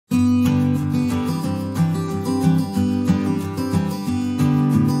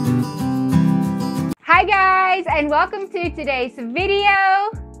guys, and welcome to today's video.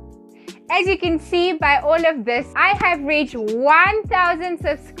 As you can see by all of this, I have reached 1,000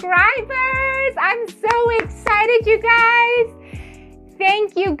 subscribers. I'm so excited, you guys.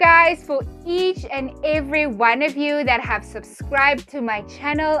 Thank you guys for each and every one of you that have subscribed to my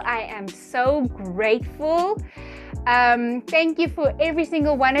channel. I am so grateful. Thank you for every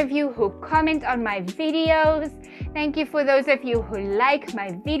single one of you who comment on my videos. Thank you for those of you who like my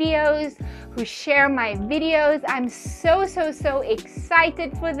videos, who share my videos. I'm so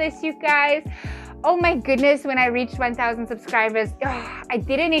excited for this, you guys. Oh my goodness, when I reached 1,000 subscribers, I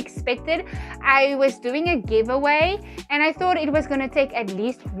didn't expect it. I was doing a giveaway and I thought it was going to take at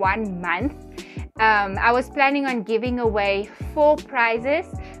least 1 month. I was planning on giving away 4 prizes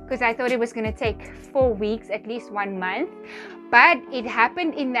because I thought it was going to take 4 weeks, at least 1 month. But it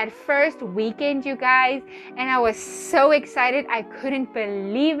happened in that first weekend, you guys, and I was so excited. I couldn't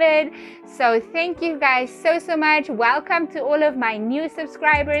believe it. So thank you guys so much. Welcome to all of my new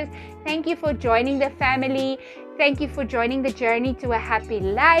subscribers. Thank you for joining the family. Thank you for joining the journey to a happy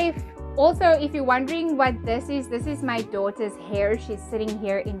life. Also, if you're wondering what this is my daughter's hair. She's sitting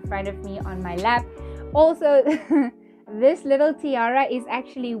here in front of me on my lap. Also, this little tiara is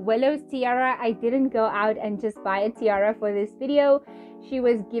actually Willow's tiara. I didn't go out and just buy a tiara for this video. She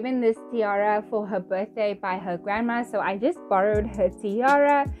was given this tiara for her birthday by her grandma, so I just borrowed her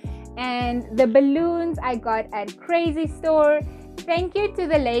tiara. And the balloons I got at Crazy Store. Thank you to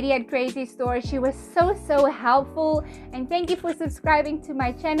the lady at Crazy Store. She was so helpful. And thank you for subscribing to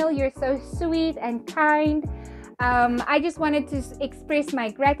my channel. You're so sweet and kind. I just wanted to express my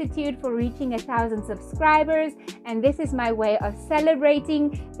gratitude for reaching 1,000 subscribers, and this is my way of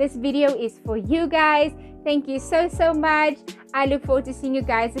celebrating. This video is for you guys. Thank you so much. I look forward to seeing you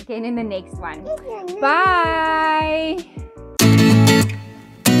guys again in the next one. Bye.